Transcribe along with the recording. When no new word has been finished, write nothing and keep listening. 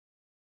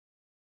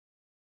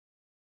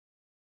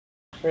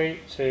3,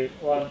 2,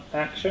 1,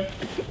 action.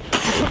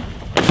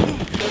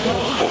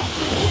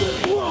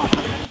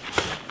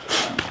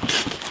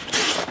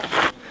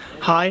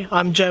 Hi,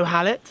 I'm Joe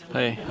Hallett.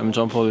 Hey, I'm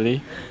John Paul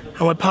Lee.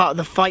 And we're part of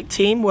the fight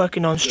team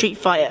working on Street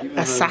Fighter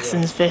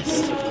Assassin's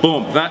Fist.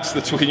 Boom, that's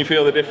the, can you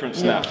feel the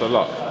difference now? So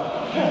look.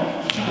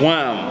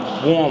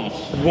 Wham, wham,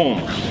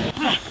 wham.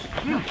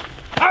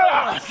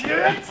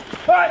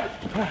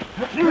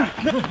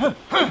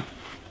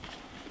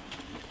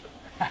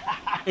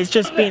 It's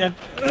just been a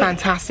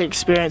fantastic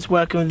experience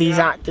working with these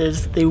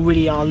actors. They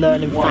really are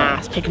learning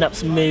fast, picking up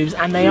some moves,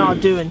 and they are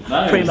doing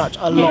pretty much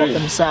a lot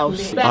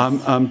themselves.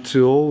 I'm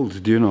too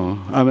old, do you know?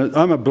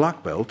 I'm a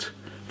black belt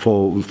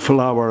for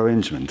full hour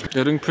arrangement.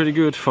 They're doing pretty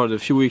good for the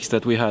few weeks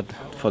that we had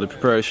for the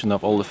preparation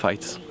of all the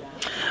fights.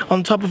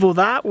 On top of all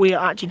that, we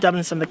are actually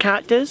dubbing some of the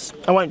characters.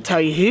 I won't tell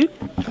you who.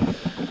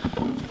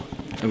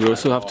 And we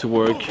also have to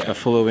work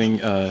following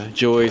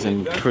Joey's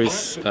and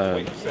Chris'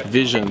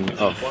 vision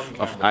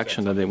of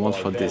action that they want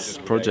for this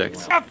project.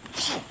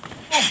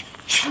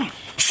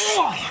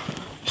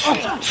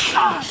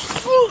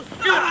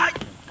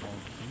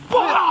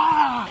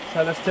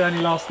 So let's do any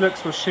last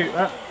looks, we'll shoot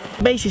that.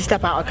 Basically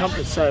step out of our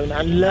comfort zone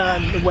and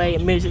learn the way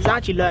it moves. It's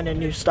actually learning a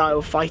new style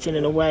of fighting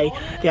in a way,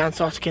 the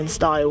Antarctican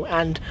style,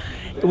 and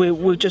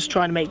we're just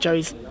trying to make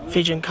Joey's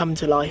vision come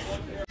to life.